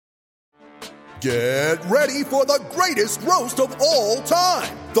Get ready for the greatest roast of all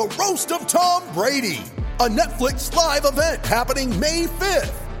time, the Roast of Tom Brady, a Netflix live event happening May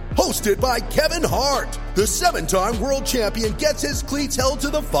 5th. Hosted by Kevin Hart, the 7-time world champion gets his cleats held to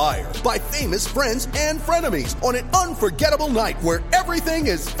the fire by famous friends and frenemies on an unforgettable night where everything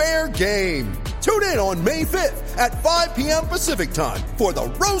is fair game. Tune in on May 5th at 5 p.m. Pacific time for the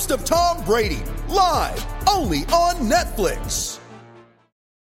Roast of Tom Brady, live only on Netflix.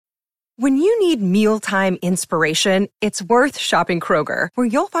 When you need mealtime inspiration, it's worth shopping Kroger, where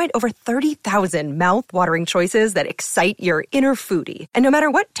you'll find over 30,000 mouth-watering choices that excite your inner foodie. And no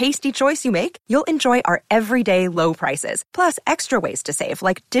matter what tasty choice you make, you'll enjoy our everyday low prices, plus extra ways to save,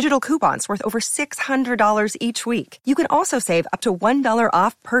 like digital coupons worth over $600 each week. You can also save up to $1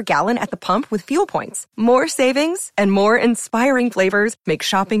 off per gallon at the pump with fuel points. More savings and more inspiring flavors make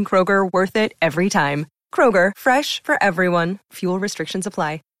shopping Kroger worth it every time. Kroger, fresh for everyone. Fuel restrictions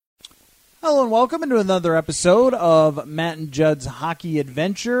apply. Hello and welcome into another episode of Matt and Judd's Hockey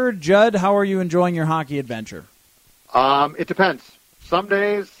Adventure. Judd, how are you enjoying your hockey adventure? It depends. Some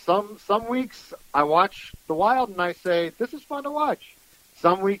days, some weeks, I watch The Wild and I say, this is fun to watch.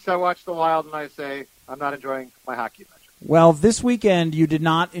 Some weeks I watch The Wild and I say, I'm not enjoying my hockey adventure. Well, this weekend you did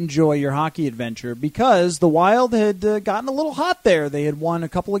not enjoy your hockey adventure because the Wild had gotten a little hot there. They had won a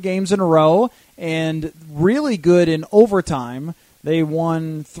couple of games in a row and really good in overtime. They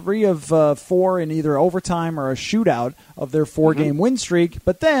won 3 of 4 in either overtime or a shootout of their 4-game win streak.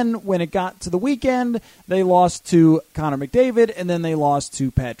 But then when it got to the weekend, they lost to Connor McDavid and then they lost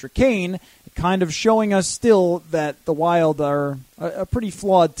to Patrick Kane, kind of showing us still that the Wild are a pretty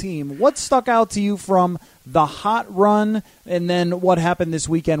flawed team. What stuck out to you from the hot run and then what happened this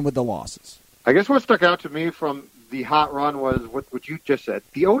weekend with the losses? I guess what stuck out to me from the hot run was what you just said.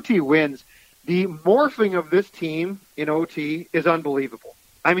 The OT wins. The morphing of this team in OT is unbelievable.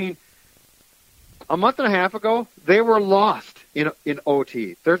 I mean, a month and a half ago, they were lost in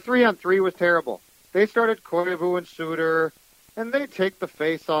OT. Their 3-on-3 was terrible. They started Koivu and Suter, and they'd take the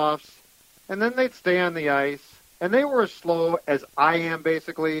face-offs, and then they'd stay on the ice, and they were as slow as I am,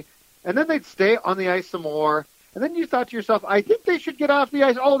 basically, and then they'd stay on the ice some more, and then you thought to yourself, I think they should get off the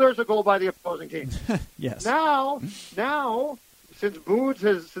ice. Oh, there's a goal by the opposing team. Yes. Now, since Boots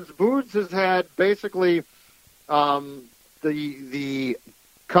has had basically the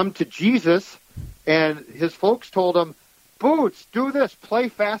come to Jesus, and his folks told him, Boots, do this, play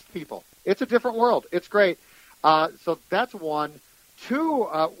fast, people. It's a different world. It's great. So that's one. 2,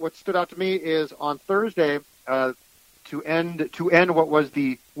 what stood out to me is on Thursday to end what was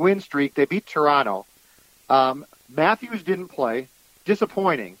the win streak. They beat Toronto. Matthews didn't play.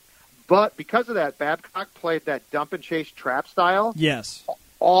 Disappointing. But because of that, Babcock played that dump and chase trap style. Yes.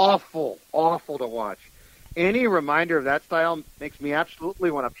 Awful to watch. Any reminder of that style makes me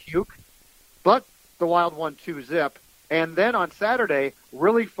absolutely want to puke. But the Wild won 2-0. And then on Saturday,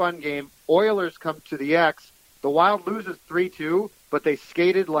 really fun game. Oilers come to the X. The Wild loses 3-2, but they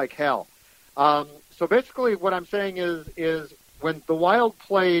skated like hell. So basically what I'm saying is when the Wild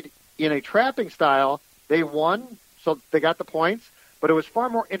played in a trapping style, they won, so they got the points. But it was far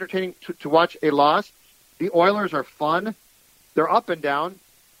more entertaining to watch a loss. The Oilers are fun. They're up and down.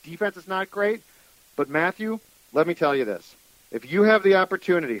 Defense is not great. But, Matthew, let me tell you this. If you have the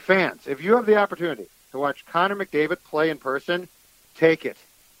opportunity, fans, if you have the opportunity to watch Connor McDavid play in person, take it.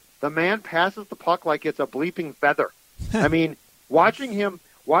 The man passes the puck like it's a bleeping feather. I mean, watching him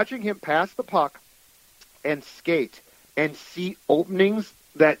pass the puck and skate and see openings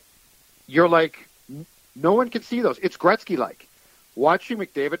that you're like, no one can see those. It's Gretzky-like. Watching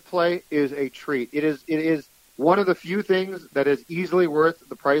McDavid play is a treat. It is one of the few things that is easily worth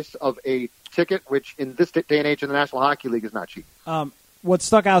the price of a ticket, which in this day and age in the National Hockey League is not cheap. What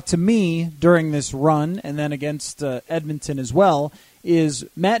stuck out to me during this run, and then against Edmonton as well, is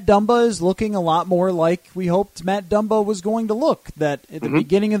Matt Dumba is looking a lot more like we hoped Matt Dumba was going to look. That at the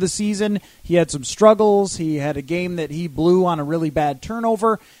beginning of the season, he had some struggles. He had a game that he blew on a really bad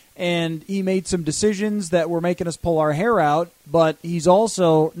turnover, and he made some decisions that were making us pull our hair out, but he's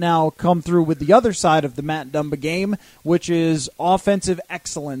also now come through with the other side of the Matt Dumba game, which is offensive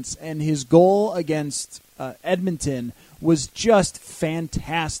excellence, and his goal against Edmonton was just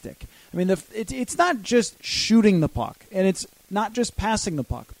fantastic. I mean, it's not just shooting the puck, and it's not just passing the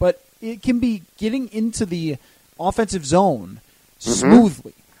puck, but it can be getting into the offensive zone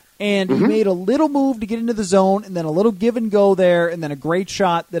smoothly. And he made a little move to get into the zone, and then a little give and go there, and then a great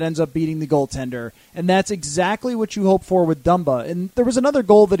shot that ends up beating the goaltender. And that's exactly what you hope for with Dumba. And there was another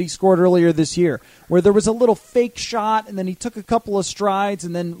goal that he scored earlier this year, where there was a little fake shot, and then he took a couple of strides,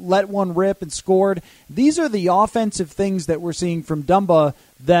 and then let one rip and scored. These are the offensive things that we're seeing from Dumba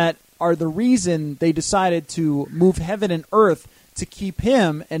that are the reason they decided to move heaven and earth to keep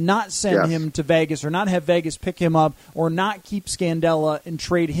him and not send him to Vegas, or not have Vegas pick him up, or not keep Scandella and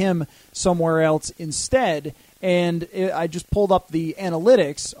trade him somewhere else instead. And I just pulled up the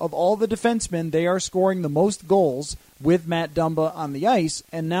analytics of all the defensemen. They are scoring the most goals with Matt Dumba on the ice.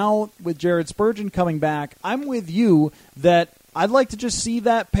 And now with Jared Spurgeon coming back, I'm with you that I'd like to just see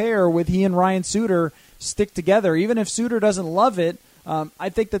that pair with he and Ryan Suter stick together. Even if Suter doesn't love it, I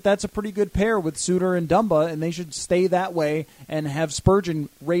think that that's a pretty good pair with Suter and Dumba, and they should stay that way and have Spurgeon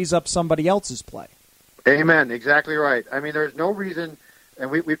raise up somebody else's play. Amen. Exactly right. I mean, there's no reason, and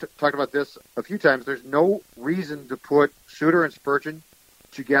we've talked about this a few times, there's no reason to put Suter and Spurgeon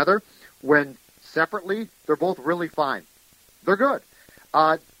together when separately they're both really fine. They're good.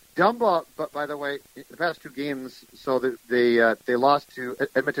 Dumba, but by the way, in the past 2 games, so they lost to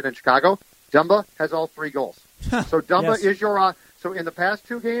Edmonton and Chicago. Dumba has all 3 goals. So Dumba is your so in the past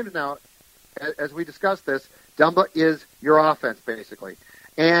 2 games now, as we discussed this, Dumba is your offense basically.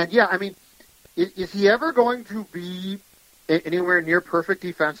 And yeah, I mean, is he ever going to be anywhere near perfect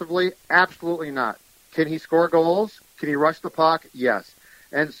defensively? Absolutely not. Can he score goals? Can he rush the puck? Yes.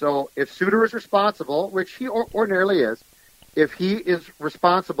 And so if Suter is responsible, which he ordinarily is, if he is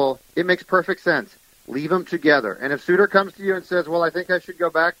responsible, it makes perfect sense. Leave them together. And if Suter comes to you and says, well, I think I should go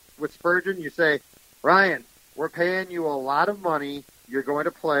back with Spurgeon, you say, Ryan, we're paying you a lot of money. You're going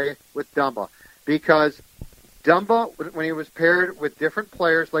to play with Dumba. Because Dumba, when he was paired with different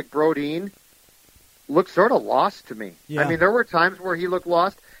players like Brodin, looked sort of lost to me. Yeah. I mean, there were times where he looked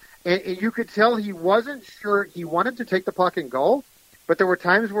lost, and you could tell he wasn't sure. He wanted to take the puck and go, but there were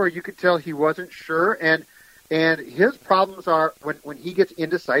times where you could tell he wasn't sure. And his problems are when he gets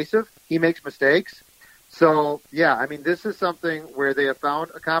indecisive, he makes mistakes. So, yeah, I mean, this is something where they have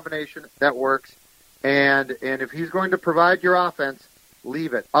found a combination that works. And if he's going to provide your offense,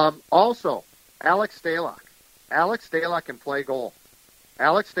 leave it. Also, Alex Stalock. Alex Stalock can play goal.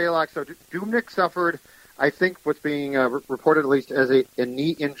 Alex Stalock, so Dubnyk suffered, I think what's being reported at least as a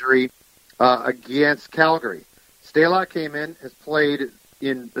knee injury against Calgary. Stalock came in, has played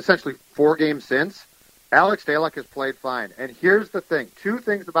in essentially 4 games since. Alex Stalock has played fine. And here's the thing. 2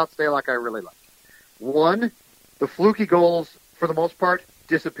 things about Stalock I really like. One, the fluky goals, for the most part,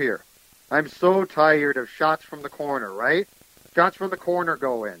 disappear. I'm so tired of shots from the corner, right? Shots from the corner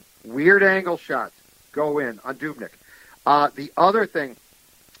go in. Weird angle shots go in on Dubnyk. The other thing,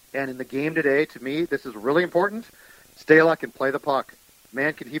 and in the game today, to me, this is really important, Stalock can play the puck.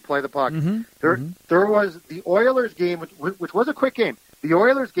 Man, can he play the puck. There was the Oilers game, which was a quick game. The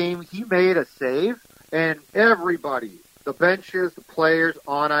Oilers game, he made a save, and everybody, the benches, the players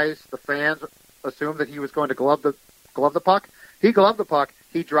on ice, the fans, assumed that he was going to glove the puck. He gloved the puck.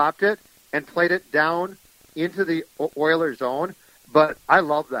 He dropped it and played it down into the Oilers zone. But I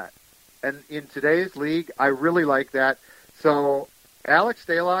love that. And in today's league, I really like that. So Alex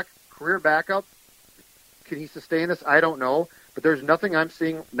Stalock, career backup, can he sustain this? I don't know. But there's nothing I'm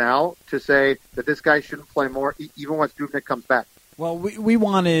seeing now to say that this guy shouldn't play more, even once Dubnyk comes back. Well, we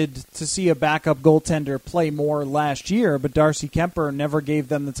wanted to see a backup goaltender play more last year, but Darcy Kemper never gave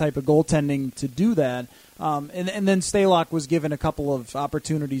them the type of goaltending to do that. And then Stalock was given a couple of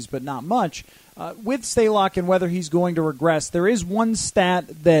opportunities, but not much. With Stalock and whether he's going to regress, there is one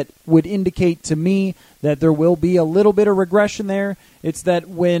stat that would indicate to me that there will be a little bit of regression there. It's that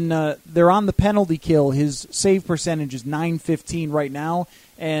when they're on the penalty kill, his save percentage is .915 right now.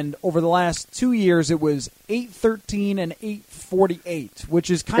 And over the last 2 years, it was .813 and .848, which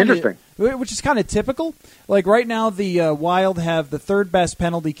is kind of typical. Like right now, the Wild have the 3rd best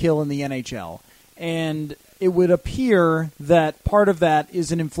penalty kill in the NHL, and it would appear that part of that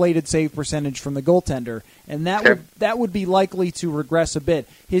is an inflated save percentage from the goaltender, and that would be likely to regress a bit.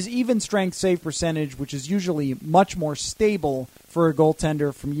 His even strength save percentage, which is usually much more stable for a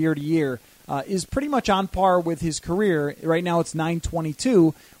goaltender from year to year, is pretty much on par with his career. Right now it's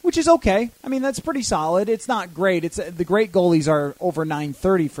 .922, which is okay. I mean, that's pretty solid. It's not great. The great goalies are over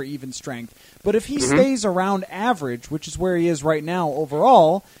 .930 for even strength. But if he stays around average, which is where he is right now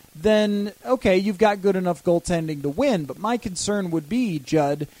overall, then, okay, you've got good enough goaltending to win. But my concern would be,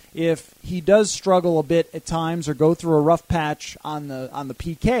 Judd, if he does struggle a bit at times or go through a rough patch on the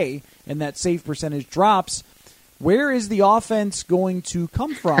PK and that save percentage drops, where is the offense going to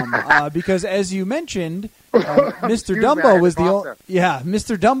come from? Because as you mentioned, Mr. Dumba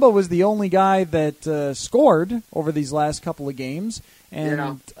was the only guy that scored over these last couple of games,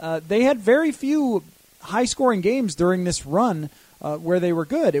 and they had very few high-scoring games during this run where they were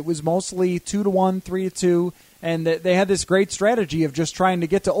good. It was mostly 2-1, 3-2, and they had this great strategy of just trying to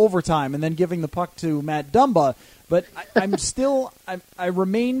get to overtime and then giving the puck to Matt Dumba. But I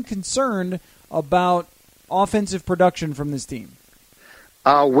remain concerned about offensive production from this team.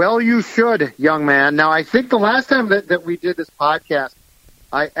 Well, you should, young man. Now, I think the last time that we did this podcast,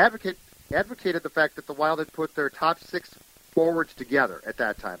 I advocated the fact that the Wild had put their top 6 forwards together at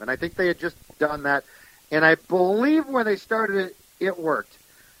that time. And I think they had just done that. And I believe when they started it, it worked.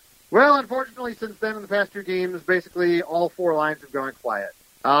 Well, unfortunately, since then, in the past 2 games, basically all 4 lines have gone quiet.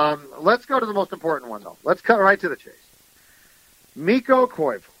 Let's go to the most important one, though. Let's cut right to the chase. Mikko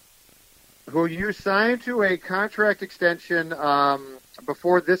Koivu, who you signed to a contract extension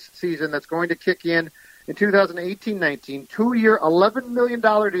before this season that's going to kick in 2018-19, 2-year, $11 million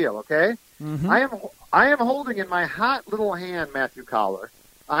deal, okay? Mm-hmm. I am holding in my hot little hand, Matthew Collar,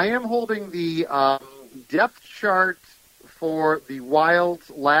 I am holding the depth chart for the Wild's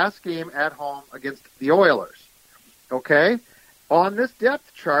last game at home against the Oilers, okay? On this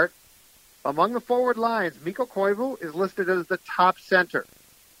depth chart, among the forward lines, Mikko Koivu is listed as the top center.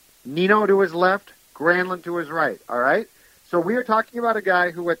 Nino to his left, Granlund to his right, all right? So we are talking about a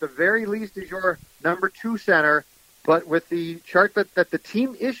guy who at the very least is your number 2 center, but with the chart that the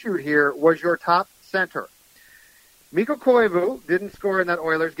team issued here was your top center. Mikko Koivu didn't score in that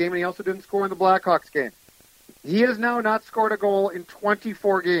Oilers game, and he also didn't score in the Blackhawks game. He has now not scored a goal in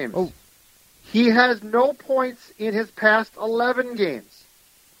 24 games. Oh. He has no points in his past 11 games.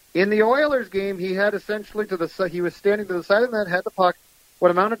 In the Oilers game, he had essentially he was standing to the side of the net, had the puck,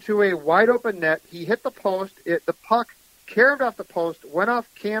 what amounted to a wide-open net. He hit the post. The puck carried off the post, went off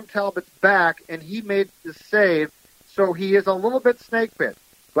Cam Talbot's back, and he made the save. So he is a little bit snake bit.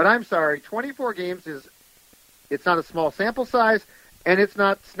 But I'm sorry, 24 games it's not a small sample size, and it's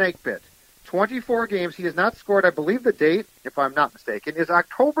not snake bit. 24 games, he has not scored. I believe the date, if I'm not mistaken, is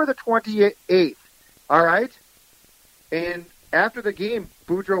October the 28th. All right? And after the game,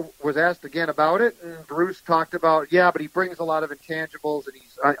 Boudreau was asked again about it, and Bruce talked about, but he brings a lot of intangibles, and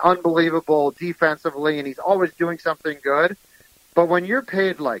he's unbelievable defensively, and he's always doing something good. But when you're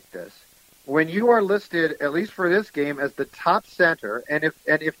paid like this, when you are listed, at least for this game, as the top center, and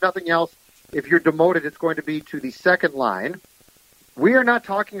if nothing else, if you're demoted, it's going to be to the second line, we are not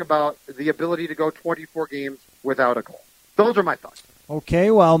talking about the ability to go 24 games without a goal. Those are my thoughts.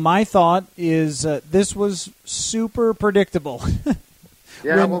 Okay, well, my thought is this was super predictable.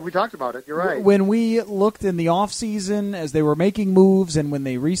 We talked about it. You're right. When we looked in the offseason as they were making moves and when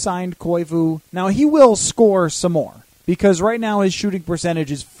they re-signed Koivu, now he will score some more because right now his shooting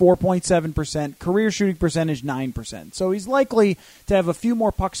percentage is 4.7%, career shooting percentage 9%. So he's likely to have a few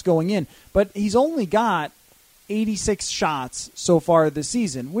more pucks going in, but he's only got 86 shots so far this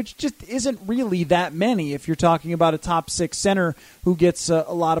season, which just isn't really that many if you're talking about a top 6 center who gets a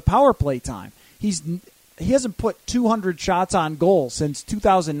lot of power play time. He hasn't put 200 shots on goal since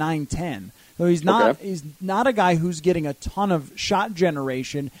 2009-10. So he's not a guy who's getting a ton of shot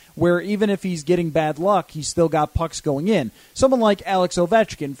generation where even if he's getting bad luck, he's still got pucks going in. Someone like Alex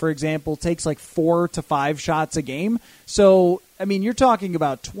Ovechkin, for example, takes like 4 to 5 shots a game. So, I mean, you're talking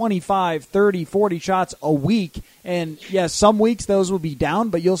about 25, 30, 40 shots a week. And, yes, some weeks those will be down,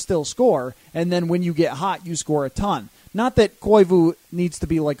 but you'll still score. And then when you get hot, you score a ton. Not that Koivu needs to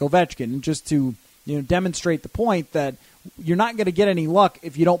be like Ovechkin, just to demonstrate the point that you're not going to get any luck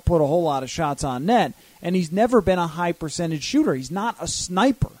if you don't put a whole lot of shots on net. And he's never been a high percentage shooter. He's not a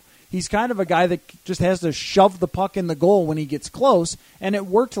sniper. He's kind of a guy that just has to shove the puck in the goal when he gets close. And it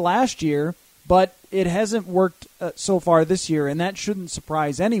worked last year, but it hasn't worked so far this year, and that shouldn't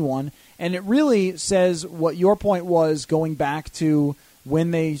surprise anyone. And it really says what your point was going back to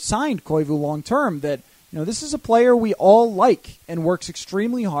when they signed Koivu long-term, that this is a player we all like and works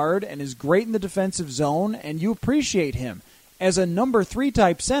extremely hard and is great in the defensive zone, and you appreciate him as a number 3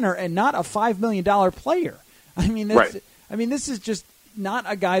 type center and not a $5 million player. I mean, this is just not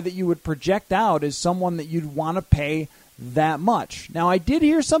a guy that you would project out as someone that you'd want to pay that much. Now, I did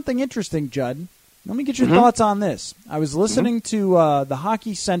hear something interesting, Judd. Let me get your thoughts on this. I was listening to the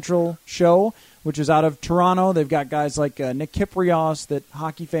Hockey Central show, which is out of Toronto. They've got guys like Nick Kyprios that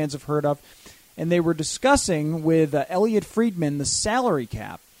hockey fans have heard of. And they were discussing with Elliot Friedman the salary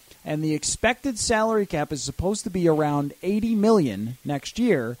cap. And the expected salary cap is supposed to be around $80 million next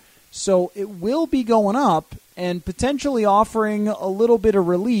year. So it will be going up and potentially offering a little bit of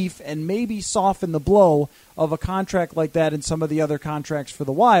relief and maybe soften the blow of a contract like that and some of the other contracts for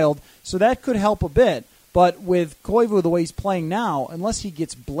the Wild. So that could help a bit. But with Koivu the way he's playing now, unless he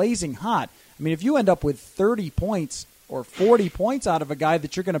gets blazing hot, I mean, if you end up with 30 points or 40 points out of a guy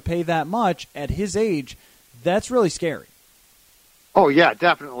that you're going to pay that much at his age, that's really scary. Oh yeah,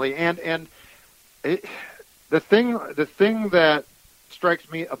 definitely. And the thing that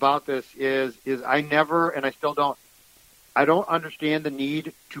strikes me about this is I never, and I still don't, I don't understand the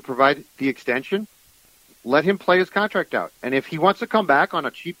need to provide the extension. Let him play his contract out. And if he wants to come back on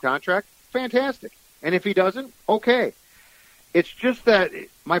a cheap contract, fantastic. And if he doesn't, okay. It's just that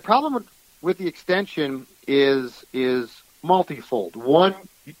my problem with the extension is multifold. One,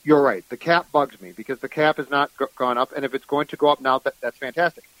 you're right. The cap bugs me because the cap has not gone up. And if it's going to go up now, that's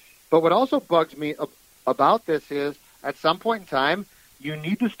fantastic. But what also bugs me about this is at some point in time, you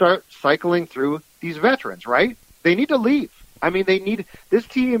need to start cycling through these veterans, right? They need to leave. I mean, they need this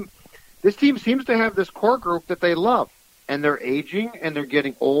team seems to have this core group that they love, and they're aging and they're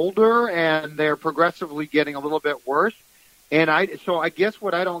getting older and they're progressively getting a little bit worse. And so I guess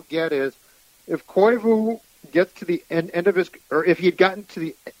what I don't get is if Koivu gets to the end of his, or if he had gotten to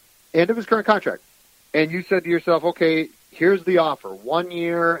the end of his current contract, and you said to yourself, okay, here's the offer, 1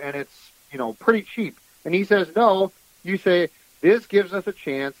 year, and it's, pretty cheap. And he says no, you say, this gives us a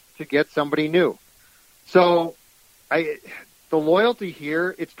chance to get somebody new. So the loyalty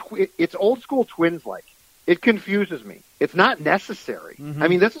here, it's old school Twins-like. It confuses me. It's not necessary. Mm-hmm. I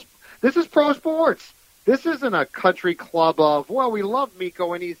mean, this is pro sports. This isn't a country club of, well, we love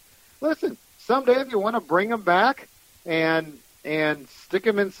Mikko, and listen, someday if you want to bring him back and stick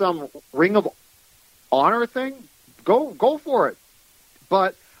him in some Ring of Honor thing, go for it.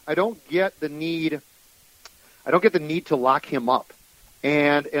 But I don't get the need to lock him up.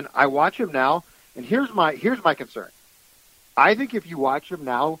 And I watch him now, and here's my concern. I think if you watch him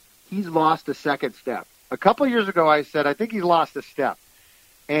now, he's lost a second step. A couple of years ago, I said, I think he's lost a step.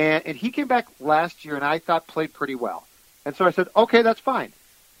 And he came back last year and I thought played pretty well. And so I said, okay, that's fine.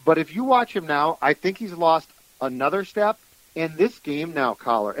 But if you watch him now, I think he's lost another step in this game now,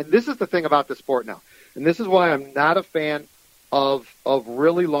 Collar. And this is the thing about the sport now. And this is why I'm not a fan of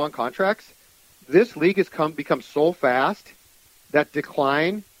really long contracts. This league has become so fast that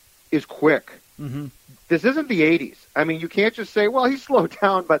decline is quick. Mm-hmm. This isn't the 80s. I mean, you can't just say, well, he's slowed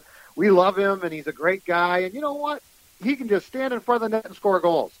down, but we love him and he's a great guy. And you know what? He can just stand in front of the net and score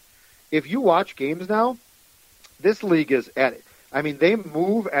goals. If you watch games now, this league is they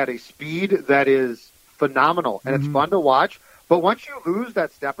move at a speed that is phenomenal, and it's fun to watch. But once you lose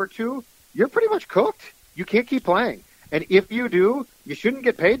that step or two, you're pretty much cooked. You can't keep playing. And if you do, you shouldn't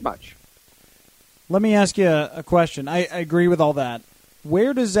get paid much. Let me ask you a question. I agree with all that.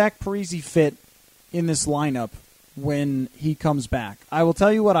 Where does Zach Parise fit in this lineup when he comes back? I will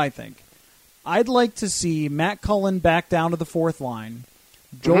tell you what I think. I'd like to see Matt Cullen back down to the fourth line.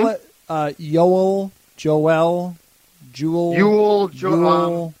 Joel. Wait.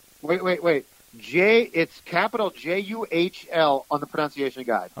 It's capital Juhl on the pronunciation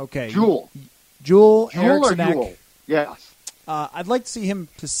guide. Okay. Juhl Eriksson or Juhl? Yes. I'd like to see him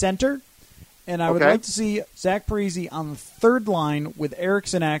to center, and I would like to see Zach Parise on the third line with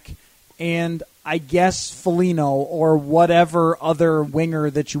Eriksson Ek and I guess Foligno or whatever other winger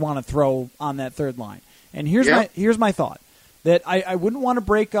that you want to throw on that third line. And here's my thought, that I wouldn't want to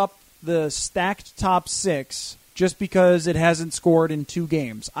break up the stacked top six just because it hasn't scored in 2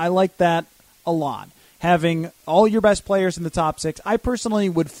 games. I like that a lot. Having all your best players in the top 6. I personally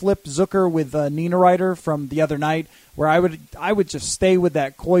would flip Zucker with Niederreiter from the other night, where I would just stay with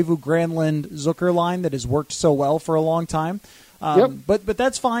that Koivu, Granlund, Zucker line that has worked so well for a long time. But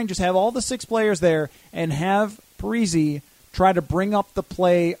that's fine. Just have all the 6 players there and have Parise try to bring up the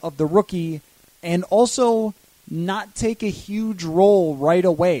play of the rookie and also not take a huge role right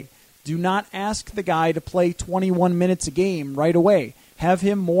away. Do not ask the guy to play 21 minutes a game right away. Have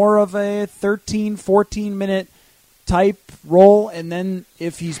him more of a 13, 14-minute type role, and then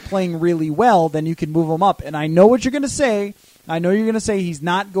if he's playing really well, then you can move him up. And I know what you're going to say. I know you're going to say he's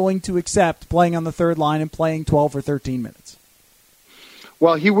not going to accept playing on the third line and playing 12 or 13 minutes.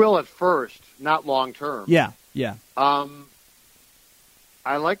 Well, he will at first, not long term. Yeah. I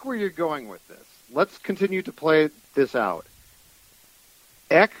like where you're going with this. Let's continue to play this out.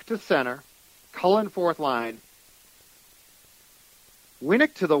 Ek to center, Cullen fourth line,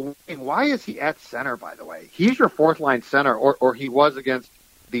 Winnick to the wing. Why is he at center, by the way? He's your fourth line center, or he was against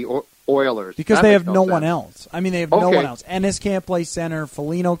the Oilers. Because they have no one else. I mean, they have no one else. Ennis can't play center.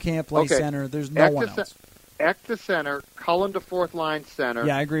 Foligno can't play center. There's no one else. Ek to center, Cullen to fourth line center.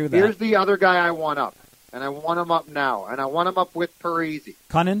 Yeah, I agree with that. Here's the other guy I want up, and I want him up now, and I want him up with Parise.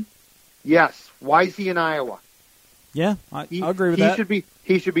 Cunnin? Yes. Why is he in Iowa? Yeah, I agree with that.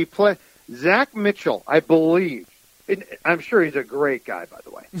 He should be play. Zach Mitchell, I believe. I'm sure he's a great guy, by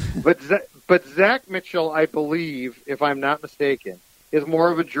the way. but Zach Mitchell, I believe, if I'm not mistaken, is more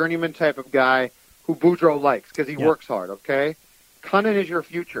of a journeyman type of guy who Boudreau likes because he works hard. Okay, Cunnin is your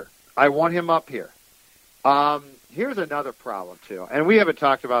future. I want him up here. Here's another problem, too, and we haven't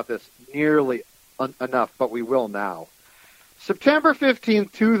talked about this nearly enough, but we will now. September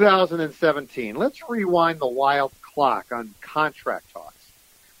 15th, 2017. Let's rewind the Wild clock on contract talks.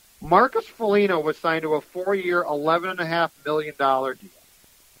 Marcus Foligno was signed to a 4-year, $11.5 million deal.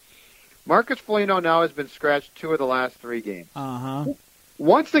 Marcus Foligno now has been scratched 2 of the last 3 games.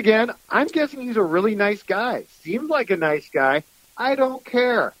 Once again, I'm guessing he's a really nice guy. Seems like a nice guy. I don't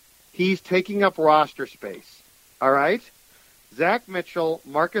care. He's taking up roster space. All right? Zach Mitchell,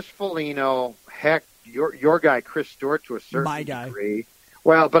 Marcus Foligno, heck, your guy, Chris Stewart, to a certain degree.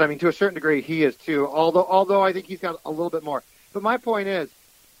 Well, but I mean, to a certain degree, he is too, although I think he's got a little bit more. But my point is,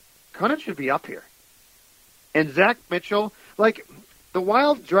 Cunnin should be up here. And Zach Mitchell, like, the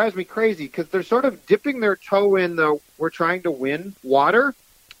Wild drives me crazy because they're sort of dipping their toe in the we're trying to win water,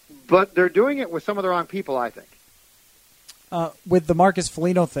 but they're doing it with some of the wrong people, I think. With the Marcus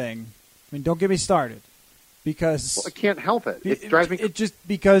Foligno thing, I mean, don't get me started because I can't help it. It drives me. It just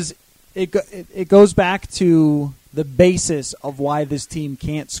because it goes back to the basis of why this team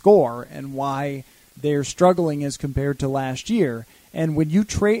can't score and why they're struggling as compared to last year. And when you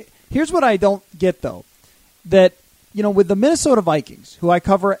trade, here's what I don't get though, that with the Minnesota Vikings, who I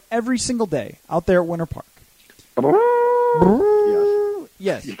cover every single day out there at Winter Park.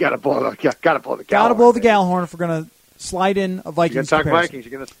 Yes. You gotta blow the Gallhorn. Gotta blow the Gallhorn if we're gonna slide in a Vikings You're comparison. Vikings.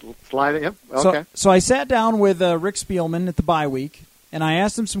 You're gonna slide it. Yep. Okay. So I sat down with Rick Spielman at the bye week, and I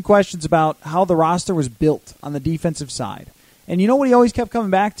asked him some questions about how the roster was built on the defensive side. And you know what he always kept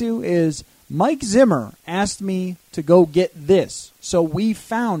coming back to is Mike Zimmer asked me to go get this. So we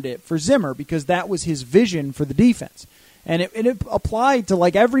found it for Zimmer because that was his vision for the defense. And it applied to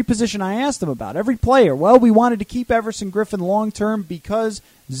like every position I asked him about, every player. Well, we wanted to keep Everson Griffin long term because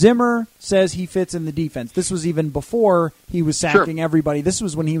Zimmer says he fits in the defense. This was even before he was sacking everybody. This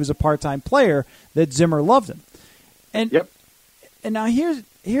was when he was a part-time player that Zimmer loved him. And and now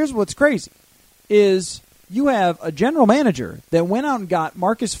here's what's crazy is you have a general manager that went out and got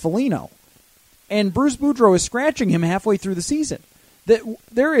Marcus Foligno, and Bruce Boudreau is scratching him halfway through the season. That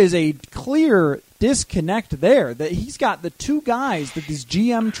there is a clear disconnect there. That he's got the 2 guys that this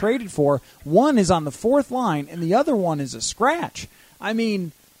GM traded for. One is on the 4th line, and the other one is a scratch. I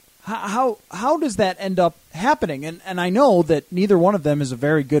mean, how does that end up happening? And I know that neither one of them is a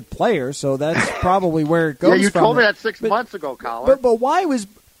very good player, so that's probably where it goes. Yeah, you from told me that 6 months ago, Colin. But why was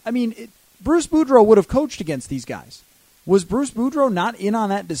Bruce Boudreau would have coached against these guys? Was Bruce Boudreau not in on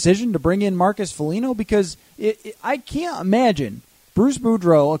that decision to bring in Marcus Foligno? Because I can't imagine Bruce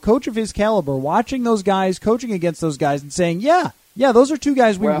Boudreau, a coach of his caliber, watching those guys, coaching against those guys, and saying, yeah, those are 2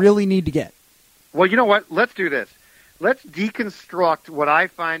 guys we really need to get. Well, you know what? Let's do this. Let's deconstruct what I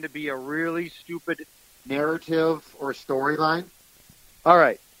find to be a really stupid narrative or storyline. All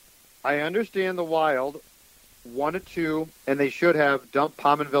right. I understand the Wild wanted to, and they should have, dumped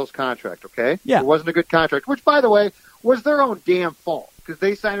Pominville's contract, okay? Yeah. It wasn't a good contract, which, by the way, was their own damn fault because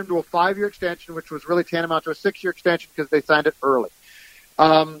they signed him to a 5-year extension, which was really tantamount to a 6-year extension because they signed it early.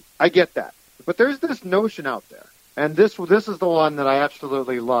 I get that. But there's this notion out there, and this is the one that I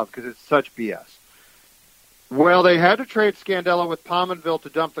absolutely love because it's such BS. Well, they had to trade Scandella with Pominville to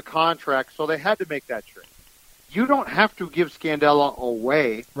dump the contract, so they had to make that trade. You don't have to give Scandella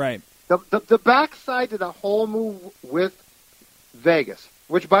away. Right. The backside to the whole move with Vegas,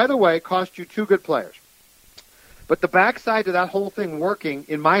 which, by the way, cost you 2 good players. But the backside to that whole thing working,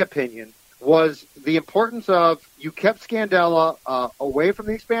 in my opinion, was the importance of you kept Scandella away from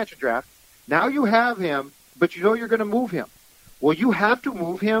the expansion draft. Now you have him, but you know you're going to move him. Well, you have to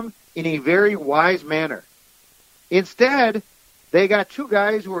move him in a very wise manner. Instead, they got 2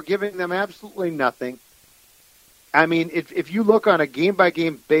 guys who are giving them absolutely nothing. I mean, if you look on a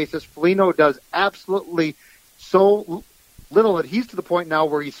game-by-game basis, Foligno does absolutely so little that he's to the point now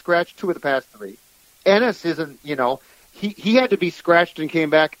where he's scratched 2 of the past 3. Ennis isn't, he had to be scratched and came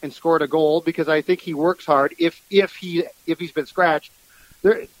back and scored a goal because I think he works hard if he's been scratched.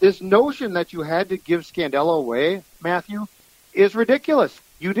 This notion that you had to give Scandella away, Matthew, is ridiculous.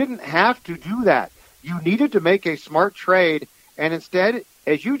 You didn't have to do that. You needed to make a smart trade, and instead,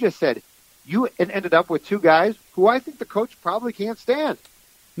 as you just said, you ended up with 2 guys who I think the coach probably can't stand.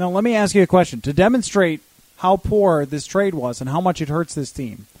 Now, let me ask you a question. To demonstrate how poor this trade was and how much it hurts this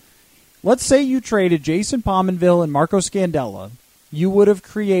team, let's say you traded Jason Pominville and Marco Scandella. You would have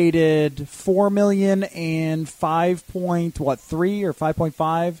created $4 million and 5.3 or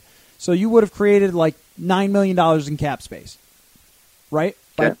 5.5. So you would have created like $9 million in cap space, right?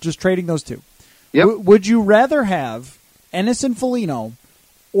 By just trading those 2. Yep. Would you rather have Ennis and Foligno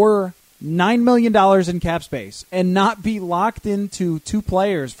or $9 million in cap space and not be locked into two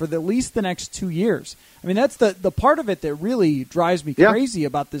players for at least the next 2 years. I mean, that's the part of it that really drives me crazy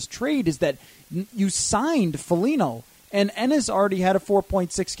about this trade is that you signed Foligno, and Ennis already had a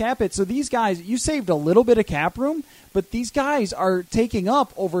 4.6 cap hit. So these guys, you saved a little bit of cap room, but these guys are taking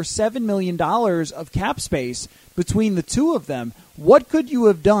up over $7 million of cap space between the two of them. What could you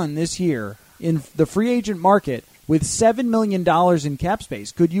have done this year in the free agent market with $7 million in cap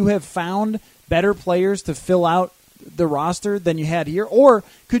space? Could you have found better players to fill out the roster than you had here? Or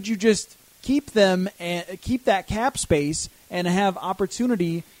could you just keep them and keep that cap space and have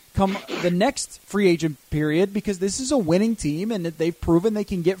opportunity come the next free agent period, because this is a winning team and they've proven they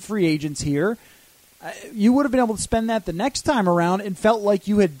can get free agents here? You would have been able to spend that the next time around and felt like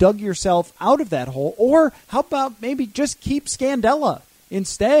you had dug yourself out of that hole. Or how about maybe just keep Scandella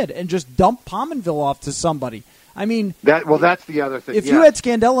instead and just dump Pominville off to somebody? I mean, that's the other thing. If you had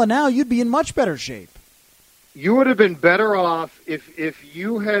Scandella now, you'd be in much better shape. You would have been better off if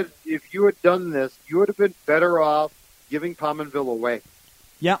you had done this. You would have been better off giving Pominville away.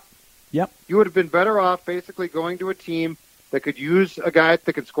 Yep. You would have been better off basically going to a team that could use a guy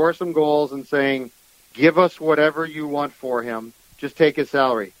that could score some goals and saying, give us whatever you want for him. Just take his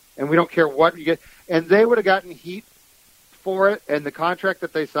salary. And we don't care what you get. And they would have gotten heat for it. And the contract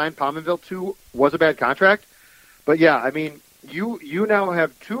that they signed Pominville to was a bad contract. But, yeah, I mean, you now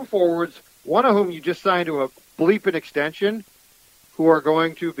have two forwards, one of whom you just signed to a bleeping extension, who are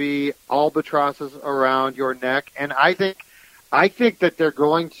going to be albatrosses around your neck. And I think that they're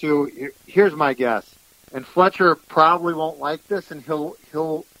going to – here's my guess. And Fletcher probably won't like this, and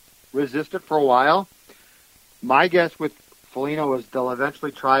he'll resist it for a while. My guess with Foligno is they'll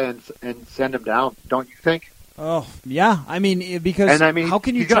eventually try and send him down, don't you think? Oh, yeah. I mean, because how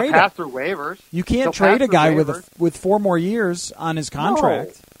can you trade him? Pass through waivers. You can't trade a guy with 4 more years on his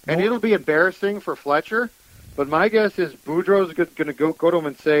contract. No. And it'll be embarrassing for Fletcher. But my guess is Boudreau's going to go to him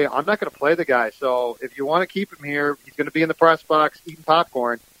and say, I'm not going to play the guy. So if you want to keep him here, he's going to be in the press box eating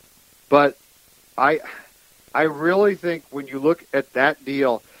popcorn. But I really think when you look at that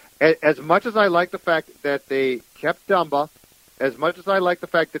deal, as much as I like the fact that they kept Dumba, as much as I like the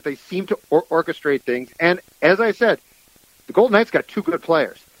fact that they seem to orchestrate things, and as I said, the Golden Knights got 2 good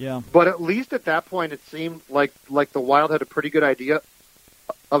players. Yeah. But at least at that point, it seemed like the Wild had a pretty good idea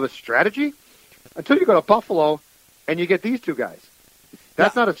of a strategy until you go to Buffalo and you get these 2 guys.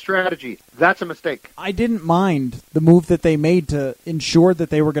 That's not a strategy. That's a mistake. I didn't mind the move that they made to ensure that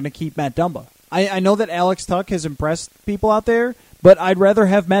they were going to keep Matt Dumba. I know that Alex Tuch has impressed people out there, but I'd rather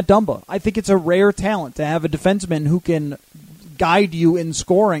have Matt Dumba. I think it's a rare talent to have a defenseman who can guide you in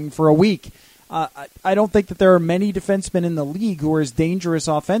scoring for a week. I don't think that there are many defensemen in the league who are as dangerous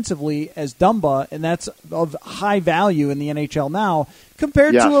offensively as Dumba, and that's of high value in the NHL now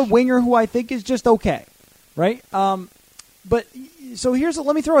compared to a winger who I think is just okay, right? But so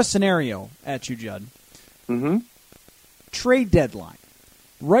let me throw a scenario at you, Judd. Mm-hmm. Trade deadline.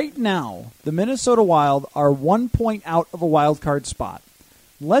 Right now, the Minnesota Wild are 1 point out of a wild card spot.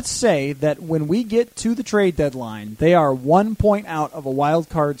 Let's say that when we get to the trade deadline, they are 1 point out of a wild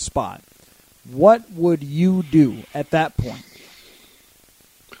card spot. What would you do at that point?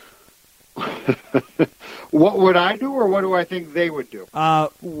 What would I do, or what do I think they would do?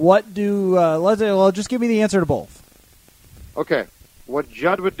 Just give me the answer to both. Okay. What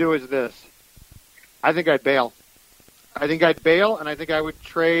Judd would do is this. I think I'd bail. And I think I would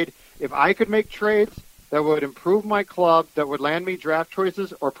trade. If I could make trades that would improve my club, that would land me draft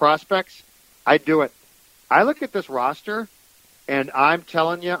choices or prospects, I'd do it. I look at this roster, and I'm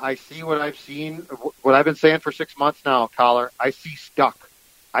telling you, I see what I've seen, what I've been saying for 6 months now, Collar. I see stuck.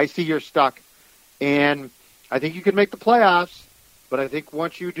 I see you're stuck. And I think you can make the playoffs, but I think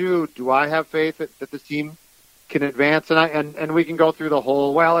once you do I have faith that this team can advance? And we can go through the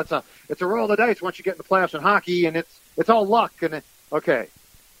whole, well, it's a roll of the dice once you get in the playoffs in hockey, and it's all luck. Okay,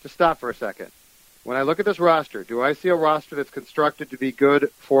 just stop for a second. When I look at this roster, do I see a roster that's constructed to be good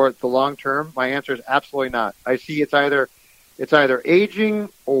for the long term? My answer is absolutely not. I see it's either aging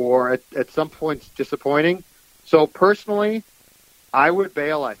or at some points disappointing. So personally, I would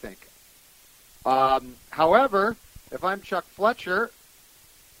bail, I think. However, if I'm Chuck Fletcher,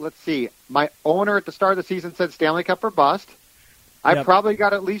 let's see. My owner at the start of the season said Stanley Cup or bust. I probably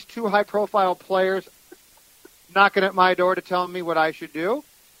got at least 2 high-profile players knocking at my door to tell me what I should do.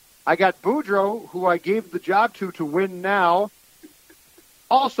 I got Boudreau, who I gave the job to win now,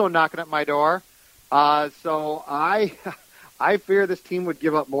 also knocking at my door. So I fear this team would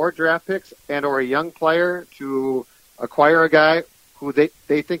give up more draft picks and or a young player to acquire a guy who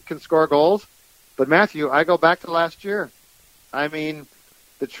they think can score goals. But, Matthew, I go back to last year. I mean,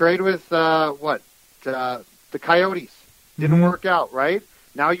 The trade with the Coyotes didn't work out, right?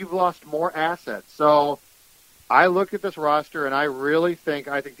 Now you've lost more assets. So I look at this roster, and I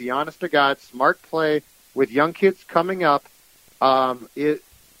think the honest-to-God smart play with young kids coming up, it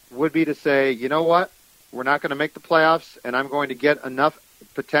would be to say, you know what, we're not going to make the playoffs, and I'm going to get enough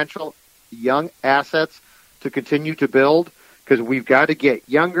potential young assets to continue to build, because we've got to get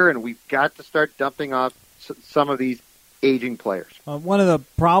younger, and we've got to start dumping off some of these aging players. One of the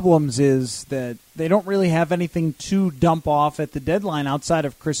problems is that they don't really have anything to dump off at the deadline outside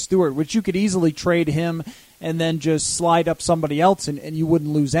of Chris Stewart, which you could easily trade him and then just slide up somebody else, and you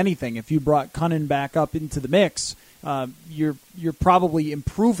wouldn't lose anything. If you brought Cunnin back up into the mix, you're probably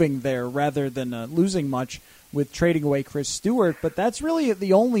improving there rather than losing much with trading away Chris Stewart. But that's really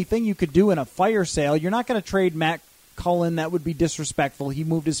the only thing you could do in a fire sale. You're not going to trade Matt Cullen. That would be disrespectful. He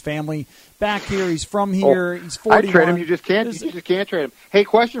moved his family back here. He's from here. He's 41. I'd trade him. You just can't trade him. Hey,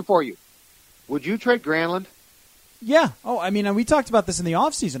 question for you. Would you trade Granlund? Yeah. Oh, I mean, we talked about this in the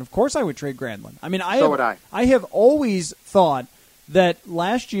offseason. Of course I would trade Granlund. I mean, would I. I have always thought that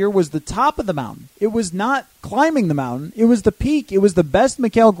last year was the top of the mountain. It was not climbing the mountain. It was the peak. It was the best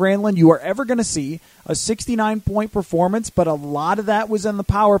Mikael Granlund you are ever going to see. A 69-point performance, but a lot of that was in the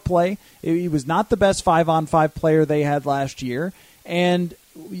power play. He was not the best 5-on-5 player they had last year. And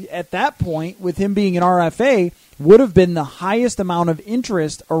at that point, with him being an RFA, would have been the highest amount of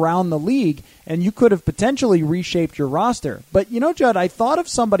interest around the league, and you could have potentially reshaped your roster. But, Judd, I thought of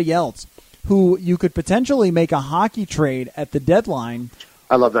somebody else who you could potentially make a hockey trade at the deadline.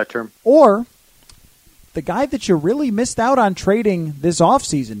 I love that term. Or the guy that you really missed out on trading this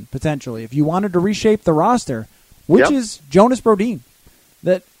offseason, potentially, if you wanted to reshape the roster, which is Jonas Brodin.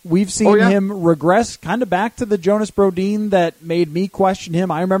 That we've seen him regress kind of back to the Jonas Brodin that made me question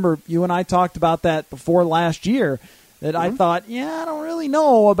him. I remember you and I talked about that before last year, that I thought, I don't really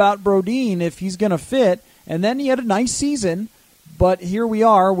know about Brodin if he's going to fit. And then he had a nice season. But here we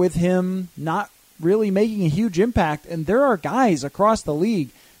are with him not really making a huge impact. And there are guys across the league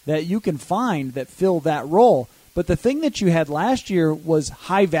that you can find that fill that role. But the thing that you had last year was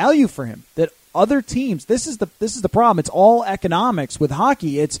high value for him. That other teams, this is the problem. It's all economics with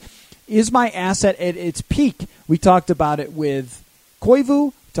hockey. Is my asset at its peak? We talked about it with Koivu.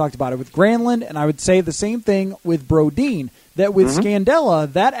 We talked about it with Granlund. And I would say the same thing with Brodin. That with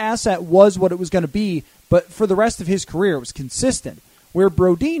Scandella, that asset was what it was going to be. But for the rest of his career, it was consistent. Where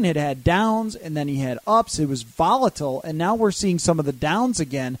Brodin had downs, and then he had ups. It was volatile, and now we're seeing some of the downs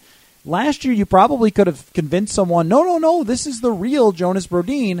again. Last year, you probably could have convinced someone, no, this is the real Jonas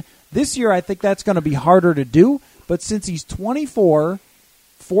Brodin. This year, I think that's going to be harder to do. But since he's 24,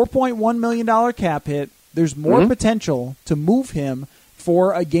 $4.1 million cap hit, there's more potential to move him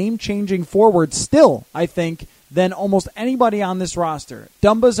for a game-changing forward still, I think, than almost anybody on this roster.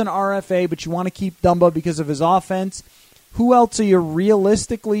 Dumba's an RFA, but you want to keep Dumba because of his offense. Who else are you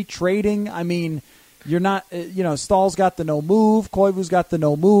realistically trading? I mean, you're not, Stahl's got the no move. Koivu's got the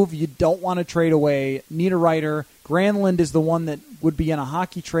no move. You don't want to trade away Niederreiter. Granlund is the one that would be in a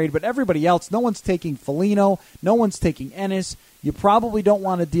hockey trade, but everybody else, no one's taking Foligno. No one's taking Ennis. You probably don't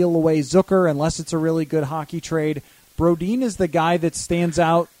want to deal away Zucker unless it's a really good hockey trade. Brodin is the guy that stands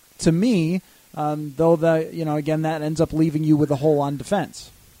out to me. Though again, that ends up leaving you with a hole on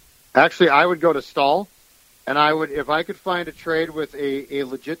defense. Actually, I would go to Stahl, and I would, if I could find a trade with a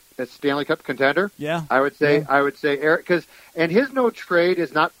legit Stanley Cup contender. Yeah, I would say Eric, and his no trade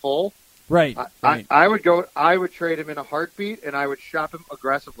is not full. Right. I would trade him in a heartbeat, and I would shop him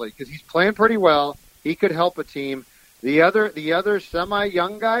aggressively because he's playing pretty well. He could help a team. The other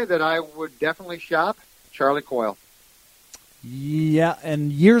semi-young guy that I would definitely shop, Charlie Coyle. Yeah,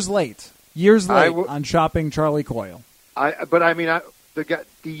 and years late on shopping Charlie Coyle. The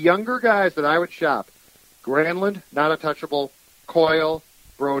younger guys that I would shop, Granlund, not a touchable, Coyle,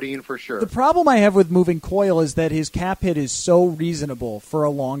 Brodin for sure. The problem I have with moving Coyle is that his cap hit is so reasonable for a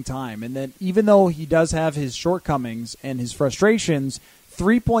long time, and that even though he does have his shortcomings and his frustrations,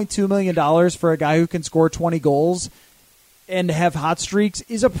 $3.2 million for a guy who can score 20 goals and have hot streaks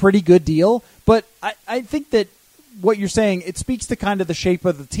is a pretty good deal. But I think that what you're saying, it speaks to kind of the shape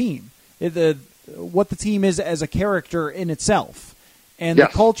of the team, what the team is as a character in itself. And the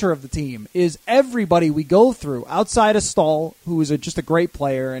culture of the team is everybody we go through, outside of Stahl, who is just a great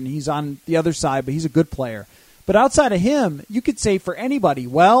player, and he's on the other side, but he's a good player. But outside of him, you could say for anybody,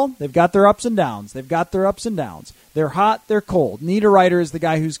 well, they've got their ups and downs. They're hot, they're cold. Niederreiter is the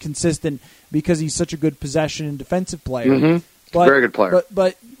guy who's consistent because he's such a good possession and defensive player. Very good player.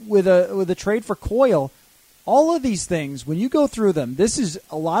 But with a trade for Coyle, all of these things, when you go through them,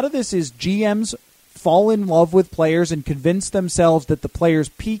 a lot of this is GMs fall in love with players and convince themselves that the player's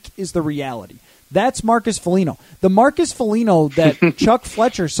peak is the reality. That's Marcus Foligno. The Marcus Foligno that Chuck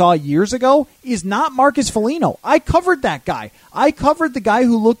Fletcher saw years ago is not Marcus Foligno. I covered that guy. I covered the guy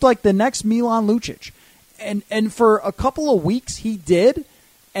who looked like the next Milan Lucic. And for a couple of weeks he did,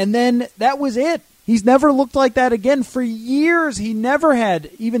 and then that was it. He's never looked like that again. For years, he never had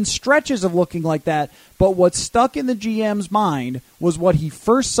even stretches of looking like that. But what stuck in the GM's mind was what he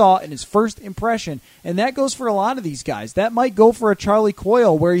first saw in his first impression. And that goes for a lot of these guys. That might go for a Charlie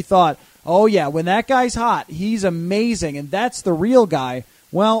Coyle where he thought, oh, yeah, when that guy's hot, he's amazing, and that's the real guy.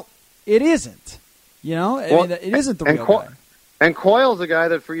 Well, it isn't. You know, it isn't the real guy. And Coyle's a guy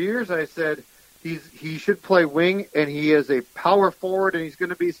that for years I said he should play wing, and he is a power forward, and he's going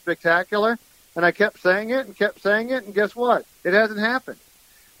to be spectacular. And I kept saying it, and guess what? It hasn't happened.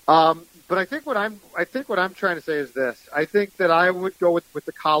 But I think what I'm trying to say is this: I think that I would go with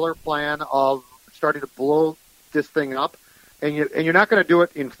the collar plan of starting to blow this thing up, and you're not going to do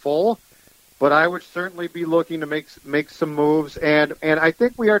it in full. But I would certainly be looking to make some moves, and I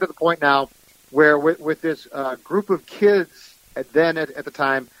think we are to the point now where with this group of kids at the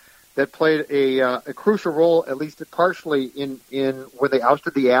time that played a crucial role, at least partially in when they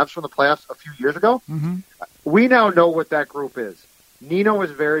ousted the Avs from the playoffs a few years ago. Mm-hmm. We now know what that group is. Nino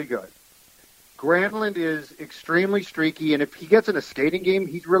is very good. Granlund is extremely streaky, and if he gets in a skating game,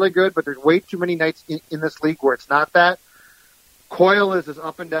 he's really good. But there's way too many nights in this league where it's not that. Coyle is as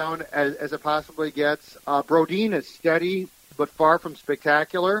up and down as it possibly gets. Brodin is steady, but far from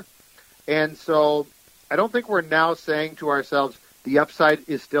spectacular. And so I don't think we're now saying to ourselves the upside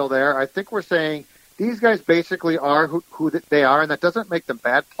is still there. I think we're saying these guys basically are who they are, and that doesn't make them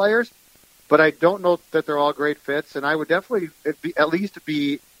bad players. But I don't know that they're all great fits, and I would definitely at least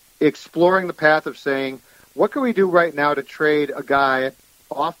be exploring the path of saying, what can we do right now to trade a guy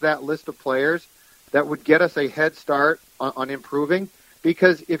off that list of players that would get us a head start on improving?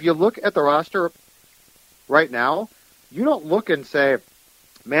 Because if you look at the roster right now, you don't look and say,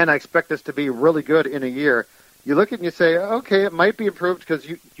 man, I expect this to be really good in a year. You look at it and you say, okay, it might be improved because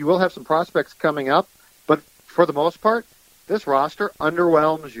you will have some prospects coming up. But for the most part, this roster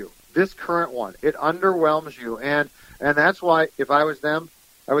underwhelms you. This current one, it underwhelms you. And that's why if I was them,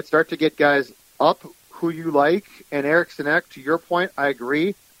 I would start to get guys up who you like. And Eric Sinek, to your point, I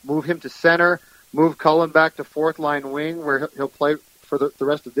agree. Move him to center. Move Cullen back to fourth-line wing where he'll play for the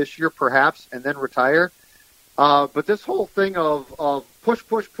rest of this year perhaps and then retire. But this whole thing of push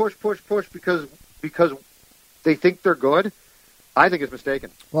because they think they're good, I think is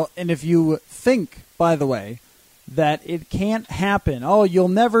mistaken. Well, and if you think, by the way, that it can't happen, you'll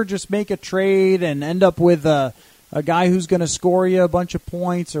never just make a trade and end up with a guy who's going to score you a bunch of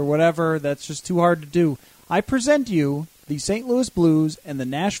points or whatever, that's just too hard to do. I present you the St. Louis Blues and the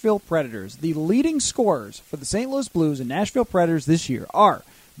Nashville Predators. The leading scorers for the St. Louis Blues and Nashville Predators this year are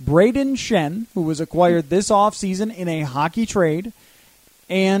Braden Shen, who was acquired this offseason in a hockey trade,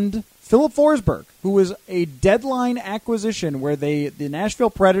 and Philip Forsberg, who was a deadline acquisition where the Nashville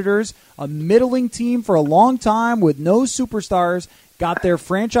Predators, a middling team for a long time with no superstars, got their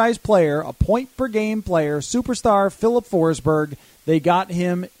franchise player, a point-per-game player, superstar Philip Forsberg. They got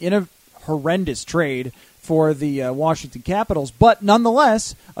him in a horrendous trade for the Washington Capitals. But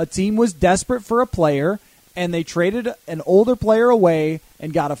nonetheless, a team was desperate for a player, and they traded an older player away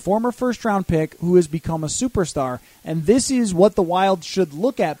and got a former first-round pick who has become a superstar. And this is what the Wild should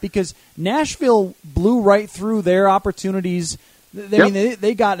look at, because Nashville blew right through their opportunities.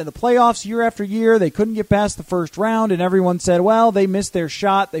 They got in the playoffs year after year. They couldn't get past the first round, and everyone said, well, they missed their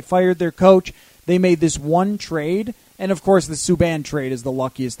shot. They fired their coach. They made this one trade. And, of course, the Subban trade is the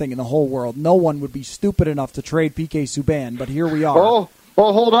luckiest thing in the whole world. No one would be stupid enough to trade P.K. Subban, but here we are. Oh,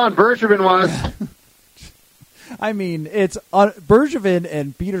 hold on. Bergevin was. I mean, it's Bergevin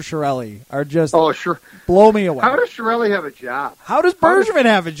and Peter Chiarelli are just blow me away. How does Chiarelli have a job? How does Bergevin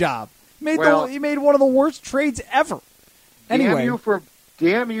have a job? He made one of the worst trades ever. Anyway.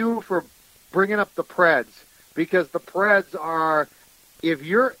 Damn you for bringing up the Preds, because the Preds are, if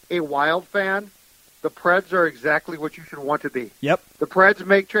you're a Wild fan, the Preds are exactly what you should want to be. Yep. The Preds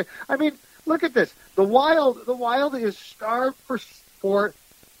make trade. I mean, look at this. The Wild is starved for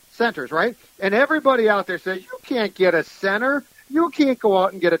centers, right? And everybody out there says, you can't get a center. You can't go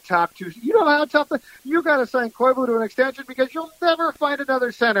out and get a top two. You know how tough you got to sign Koivu to an extension because you'll never find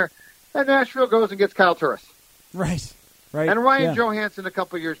another center. And Nashville goes and gets Kyle Turris. Right. And Ryan Johansson a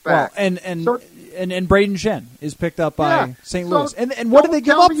couple years back. Well, and Braden Shen is picked up by St. Louis. And what did they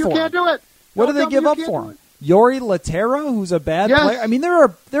give up for him? You can't do it. What did they give up for him? Yori Laterra, who's a bad player. I mean, there are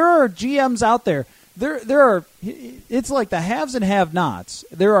GMs out there there are. It's like the haves and have-nots.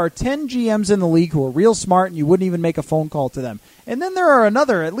 There are 10 GMs in the league who are real smart, and you wouldn't even make a phone call to them. And then there are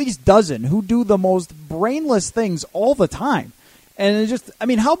another at least dozen who do the most brainless things all the time. And it's just, I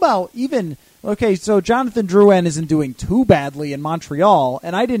mean, how about even, okay, so Jonathan Drouin isn't doing too badly in Montreal,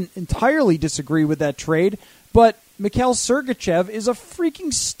 and I didn't entirely disagree with that trade, but Mikhail Sergachev is a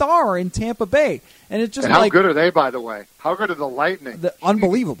freaking star in Tampa Bay. And it's just and how good are they, by the way? How good are the Lightning?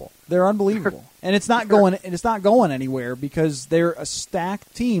 Unbelievable. They're unbelievable. And it's not going anywhere because they're a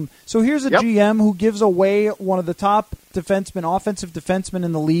stacked team. So here's a GM who gives away one of the top offensive defensemen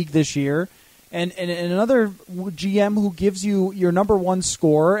in the league this year. And another GM who gives you your number one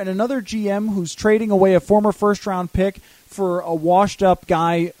scorer, and another GM who's trading away a former first-round pick for a washed-up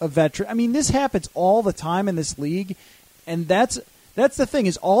guy, a veteran. I mean, this happens all the time in this league, and that's the thing,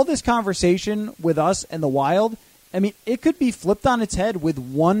 is all this conversation with us and the Wild, I mean, it could be flipped on its head with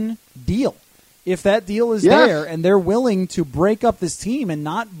one deal. If that deal is there and they're willing to break up this team and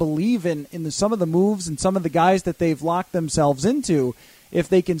not believe in some of the moves and some of the guys that they've locked themselves into, if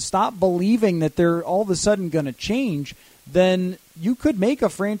they can stop believing that they're all of a sudden going to change, then you could make a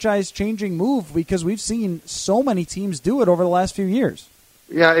franchise-changing move because we've seen so many teams do it over the last few years.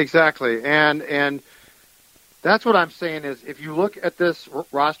 Yeah, exactly. And that's what I'm saying is if you look at this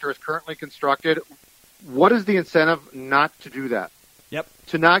roster as currently constructed, what is the incentive not to do that? Yep.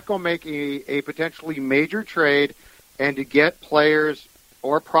 To not go make a potentially major trade and to get players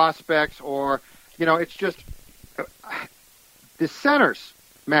or prospects or, it's just the centers,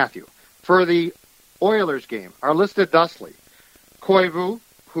 Matthew, for the Oilers game are listed thusly. Koivu,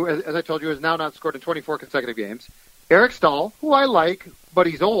 who, as I told you, has now not scored in 24 consecutive games. Eric Stahl, who I like, but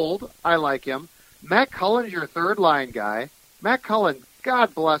he's old. I like him. Matt Cullen's your third-line guy. Matt Cullen,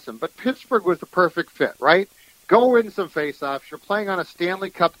 God bless him, but Pittsburgh was the perfect fit, right? Go win some faceoffs. You're playing on a Stanley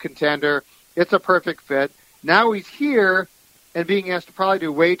Cup contender. It's a perfect fit. Now he's here and being asked to probably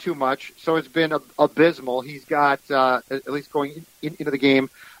do way too much, so it's been abysmal. He's got, at least going into the game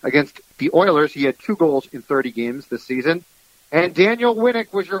against the Oilers, he had 2 goals in 30 games this season. And Daniel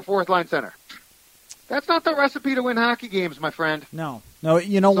Winnick was your fourth-line center. That's not the recipe to win hockey games, my friend. No,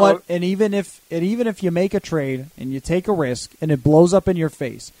 you know what? And even if you make a trade and you take a risk and it blows up in your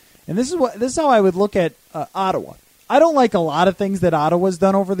face, and this is how I would look at Ottawa. I don't like a lot of things that Ottawa's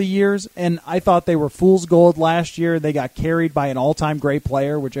done over the years, and I thought they were fool's gold last year. They got carried by an all-time great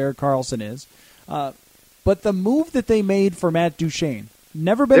player, which Erik Karlsson is. But the move that they made for Matt Duchene,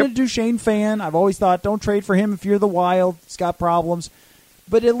 never been a Duchene fan. I've always thought, don't trade for him if you're the Wild. He's got problems.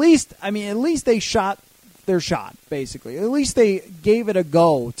 But at least they shot their shot, basically. At least they gave it a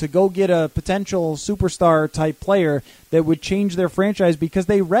go to go get a potential superstar-type player that would change their franchise because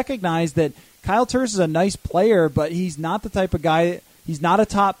they recognize that Kyle Turris is a nice player, but he's not the type of guy. He's not a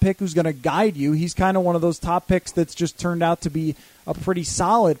top pick who's going to guide you. He's kind of one of those top picks that's just turned out to be a pretty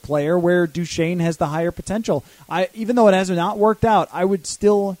solid player where Duchene has the higher potential. Even though it has not worked out, I would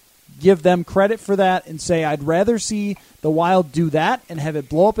still give them credit for that and say I'd rather see the Wild do that and have it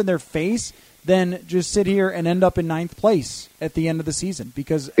blow up in their face than just sit here and end up in 9th place at the end of the season.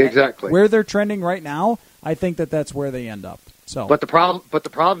 Because exactly where they're trending right now, I think that's where they end up. So, but the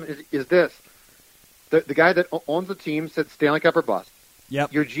problem is this. The guy that owns the team said Stanley Cup or bust.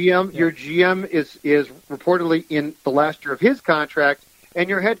 Yep. Your GM is reportedly in the last year of his contract, and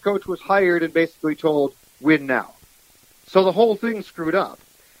your head coach was hired and basically told, win now. So the whole thing's screwed up.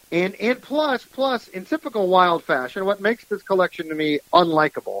 And plus, in typical Wild fashion, what makes this collection to me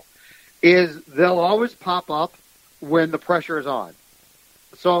unlikable is they'll always pop up when the pressure is on.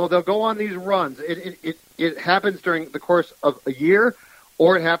 So they'll go on these runs. It happens during the course of a year,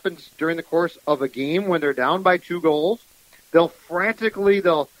 or it happens during the course of a game when they're down by 2 goals. They'll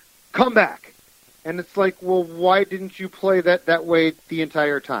come back. And it's like, well, why didn't you play that way the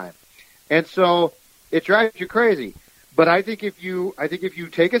entire time? And so it drives you crazy. But I think if you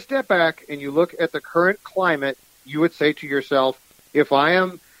take a step back and you look at the current climate, you would say to yourself, if I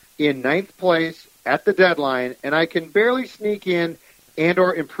am in 9th place at the deadline and I can barely sneak in and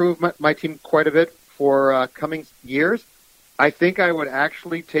or improve my team quite a bit for coming years, I think I would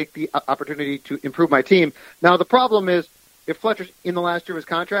actually take the opportunity to improve my team. Now, the problem is, if Fletcher's in the last year of his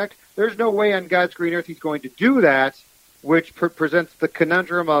contract, there's no way on God's green earth he's going to do that, which presents the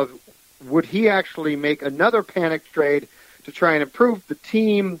conundrum of, would he actually make another panic trade to try and improve the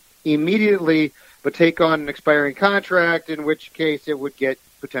team immediately, but take on an expiring contract, in which case it would get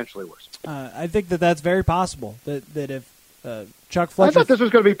potentially worse? I think that's very possible, that if Chuck Fletcher... I thought this was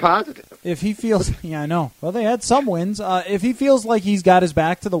going to be positive. If he feels... Yeah, I know. Well, they had some wins. If he feels like he's got his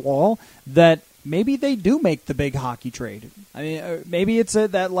back to the wall, that maybe they do make the big hockey trade. I mean, maybe it's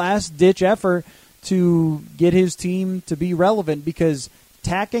that last-ditch effort to get his team to be relevant, because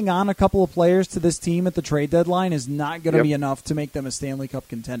tacking on a couple of players to this team at the trade deadline is not going to be enough to make them a Stanley Cup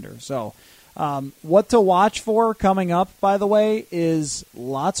contender. So what to watch for coming up, by the way, is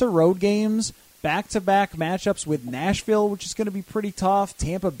lots of road games, back-to-back matchups with Nashville, which is going to be pretty tough.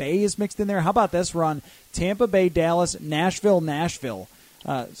 Tampa Bay is mixed in there. How about this run? Tampa Bay, Dallas, Nashville, Nashville.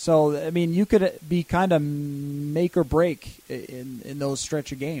 So, I mean, you could be kind of make or break in those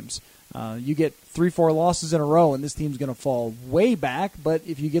stretch of games. You get 3-4 losses in a row, and this team's going to fall way back. But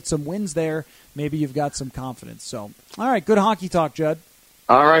if you get some wins there, maybe you've got some confidence. So, all right, good hockey talk, Judd.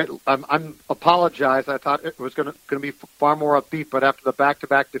 All right, I'm apologize. I thought it was going to be far more upbeat, but after the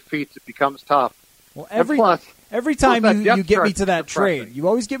back-to-back defeats, it becomes tough. Well, every time you get me to that trade, you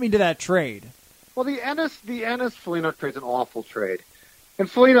always get me to that trade. Well, the Ennis Foligno trade's an awful trade, and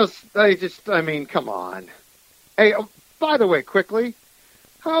Foligno's come on. Hey, by the way, quickly,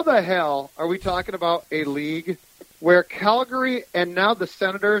 how the hell are we talking about a league where Calgary and now the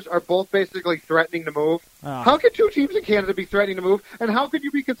Senators are both basically threatening to move? How could two teams in Canada be threatening to move? And how could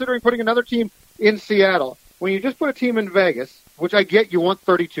you be considering putting another team in Seattle when you just put a team in Vegas, which I get you want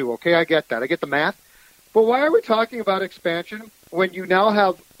 32, okay? I get that. I get the math. But why are we talking about expansion when you now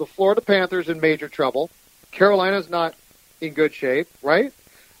have the Florida Panthers in major trouble? Carolina's not in good shape, right?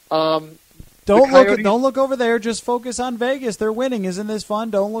 Don't look over there. Just focus on Vegas. They're winning. Isn't this fun?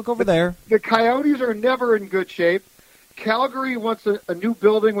 Don't look over there. The Coyotes are never in good shape. Calgary wants a new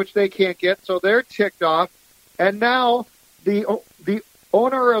building, which they can't get, so they're ticked off. And now the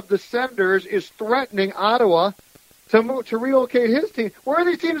owner of the Senators is threatening Ottawa to relocate his team. Where are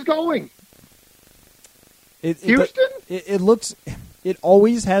these teams going? Houston? It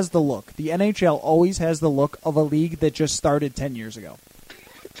always has the look. The NHL always has the look of a league that just started 10 years ago.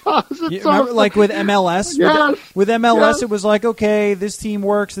 Remember, like with MLS? Yes. With MLS, It was like, okay, this team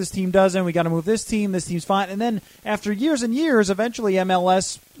works, this team doesn't, we got to move this team's fine. And then after years and years, eventually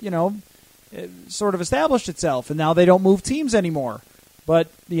MLS, sort of established itself, and now they don't move teams anymore.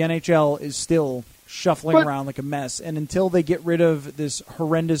 But the NHL is still shuffling around like a mess, and until they get rid of this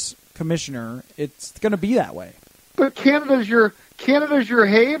horrendous commissioner, it's going to be that way. But Canada's your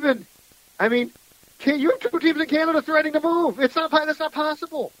haven. I mean, you have two teams in Canada threatening to move. That's not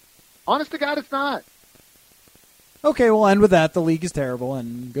possible. Honest to God, it's not. Okay, we'll end with that. The league is terrible,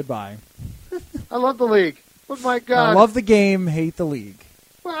 and goodbye. I love the league. Oh, my God. I love the game, hate the league.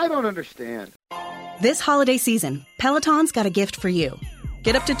 Well, I don't understand. This holiday season, Peloton's got a gift for you.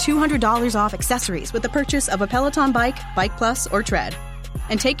 Get up to $200 off accessories with the purchase of a Peloton bike, Bike Plus, or Tread.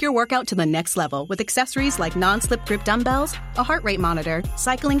 And take your workout to the next level with accessories like non-slip grip dumbbells, a heart rate monitor,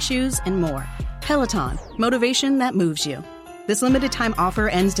 cycling shoes, and more. Peloton, motivation that moves you. This limited time offer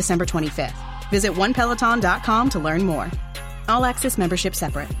ends December 25th. Visit onepeloton.com to learn more. All access membership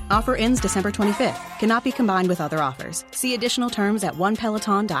separate. Offer ends December 25th. Cannot be combined with other offers. See additional terms at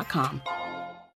onepeloton.com.